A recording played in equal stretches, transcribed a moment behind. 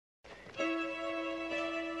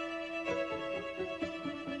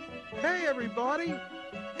Hey, everybody.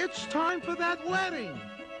 It's time for that wedding.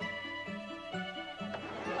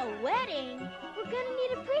 A wedding? We're gonna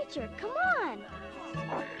need a preacher. Come on.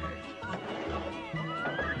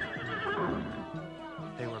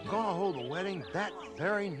 They were going to hold a wedding that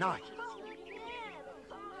very night.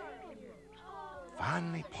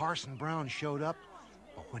 Finally, Parson Brown showed up,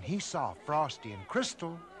 but when he saw Frosty and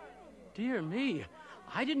Crystal... Dear me,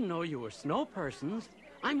 I didn't know you were snow persons.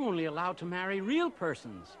 I'm only allowed to marry real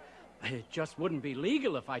persons. It just wouldn't be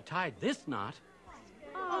legal if I tied this knot.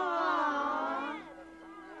 Aww.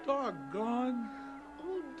 Doggone.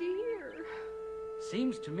 Oh, dear.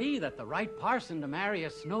 Seems to me that the right parson to marry a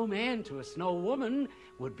snowman to a snow woman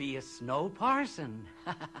would be a snow parson.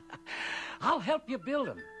 I'll help you build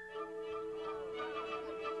him.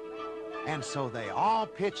 And so they all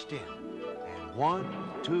pitched in. And 1,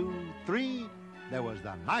 2, 3, there was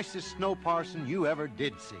the nicest snow parson you ever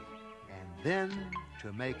did see. And then,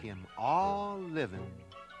 to make him all living.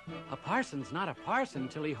 A parson's not a parson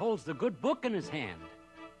till he holds the good book in his hand.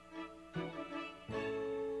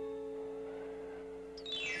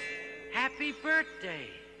 Happy birthday.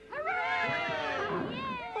 Hooray!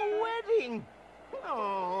 A wedding!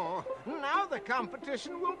 Oh, now the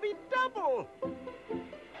competition will be double.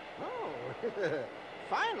 Oh,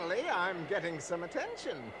 finally I'm getting some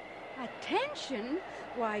attention. Attention?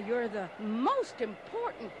 Why, you're the most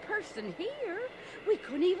important person here. We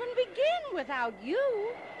couldn't even begin without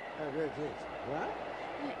you. What?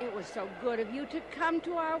 It was so good of you to come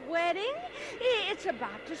to our wedding. It's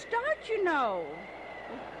about to start, you know.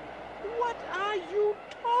 What are you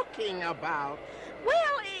talking about?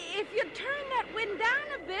 Well, if you turn that wind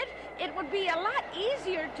down a bit, it would be a lot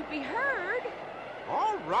easier to be heard.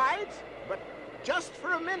 All right, but just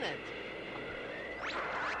for a minute.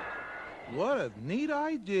 What a neat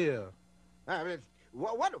idea.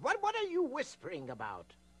 What are you whispering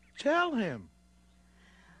about? Tell him.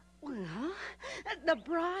 Well, the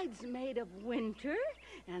bride's made of winter,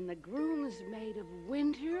 and the groom's made of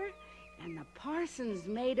winter, and the parson's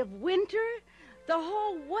made of winter. The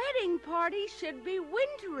whole wedding party should be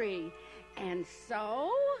wintry. And so...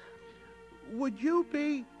 Would you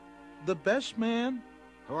be the best man?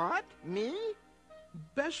 What? Me?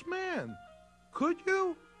 Best man. Could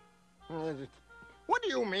you? What do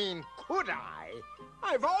you mean, could I?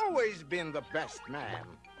 I've always been the best man.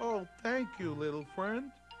 Oh, thank you, little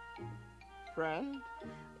friend. Friend?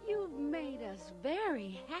 You've made us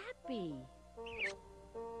very happy.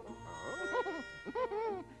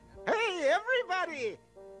 Hey, everybody!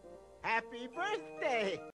 Happy birthday!